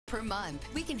per month.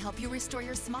 We can help you restore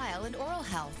your smile and oral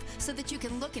health so that you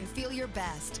can look and feel your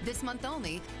best. This month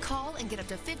only, call and get up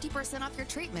to 50% off your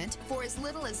treatment for as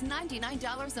little as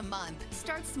 $99 a month.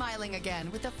 Start smiling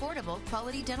again with affordable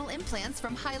quality dental implants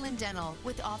from Highland Dental,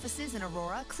 with offices in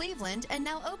Aurora, Cleveland, and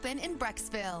now open in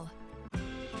Brecksville.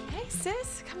 Hey,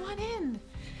 sis, come on in.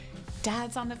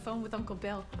 Dad's on the phone with Uncle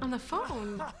Bill. On the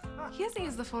phone? He hasn't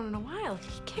used the phone in a while.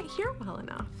 He can't hear well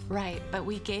enough. Right, but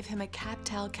we gave him a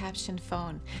CapTel captioned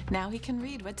phone. Now he can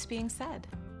read what's being said.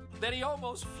 Then he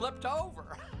almost flipped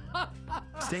over.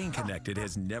 Staying connected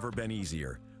has never been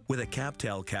easier. With a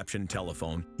CapTel captioned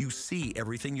telephone, you see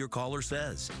everything your caller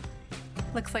says.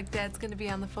 Looks like Dad's going to be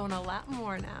on the phone a lot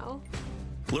more now.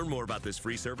 Learn more about this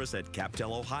free service at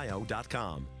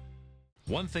CapTelOhio.com.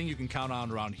 One thing you can count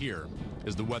on around here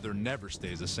is the weather never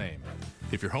stays the same.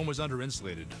 If your home is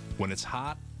under-insulated, when it's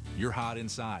hot, you're hot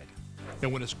inside.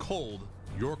 And when it's cold,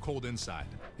 you're cold inside.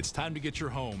 It's time to get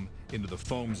your home into the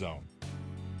foam zone.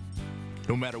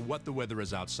 No matter what the weather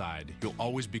is outside, you'll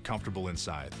always be comfortable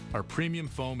inside. Our premium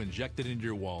foam injected into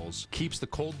your walls keeps the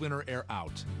cold winter air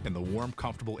out and the warm,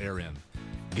 comfortable air in.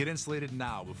 Get insulated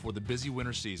now before the busy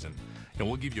winter season, and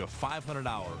we'll give you a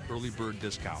 $500 early bird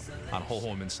discount on whole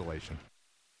home insulation.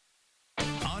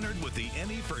 Honored with the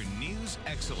Emmy for News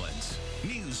Excellence.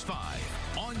 News 5,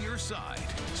 on your side,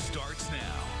 starts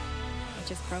now. It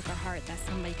just broke our heart that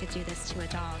somebody could do this to a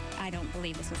dog. I don't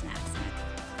believe this was an accident.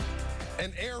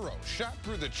 An arrow shot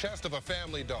through the chest of a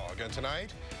family dog, and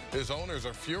tonight, his owners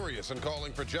are furious and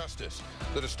calling for justice.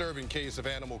 The disturbing case of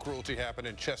animal cruelty happened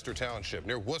in Chester Township,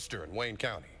 near Worcester in Wayne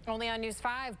County. Only on News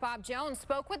 5, Bob Jones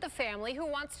spoke with the family who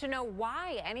wants to know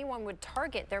why anyone would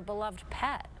target their beloved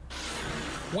pet.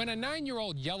 When a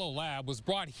 9-year-old yellow lab was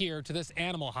brought here to this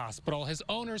animal hospital, his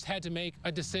owners had to make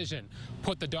a decision: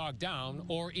 put the dog down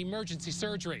or emergency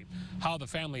surgery. How the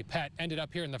family pet ended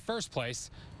up here in the first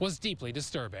place was deeply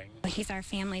disturbing. He's our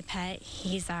family pet.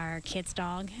 He's our kid's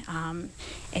dog.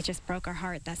 It just broke our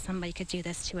heart that somebody could do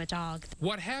this to a dog.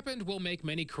 What happened will make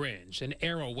many cringe. An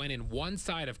arrow went in one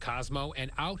side of Cosmo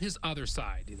and out his other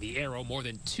side. The arrow, more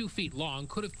than 2 feet long,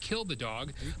 could have killed the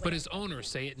dog, but his owners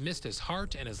say it missed his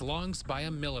heart and his lungs by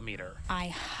a millimeter. I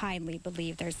highly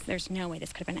believe there's no way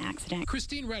this could have been an accident.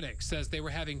 Christine Reddick says they were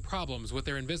having problems with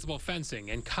their invisible fencing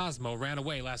and Cosmo ran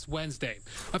away last Wednesday.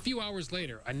 A few hours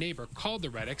later, a neighbor called the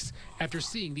Reddicks after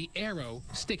seeing the arrow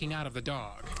sticking out of the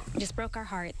dog. It just broke our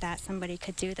heart that somebody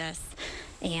could do this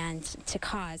and to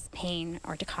cause pain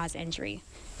or to cause injury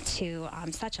to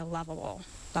such a lovable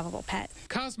pet.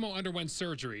 Cosmo underwent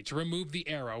surgery to remove the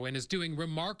arrow and is doing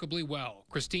remarkably well.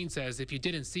 Christine says if you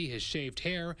didn't see his shaved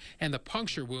hair and the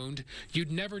puncture wound,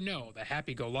 you'd never know the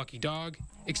happy-go-lucky dog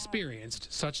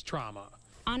experienced such trauma.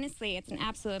 Honestly, it's an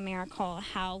absolute miracle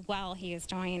how well he is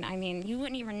doing. I mean, you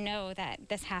wouldn't even know that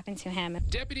this happened to him.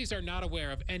 Deputies are not aware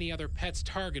of any other pets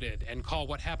targeted and call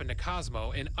what happened to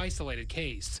Cosmo an isolated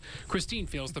case. Christine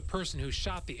feels the person who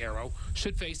shot the arrow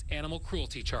should face animal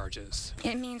cruelty charges.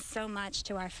 It means so much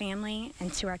to our family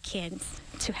and to our kids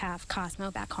to have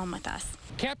Cosmo back home with us.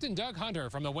 Captain Doug Hunter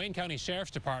from the Wayne County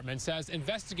Sheriff's Department says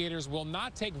investigators will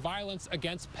not take violence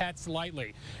against pets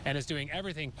lightly and is doing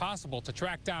everything possible to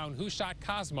track down who shot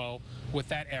Cosmo with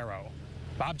that arrow.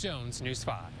 Bob Jones, News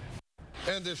 5.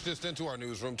 And this just into our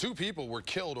newsroom. 2 people were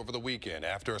killed over the weekend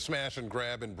after a smash and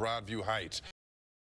grab in Broadview Heights.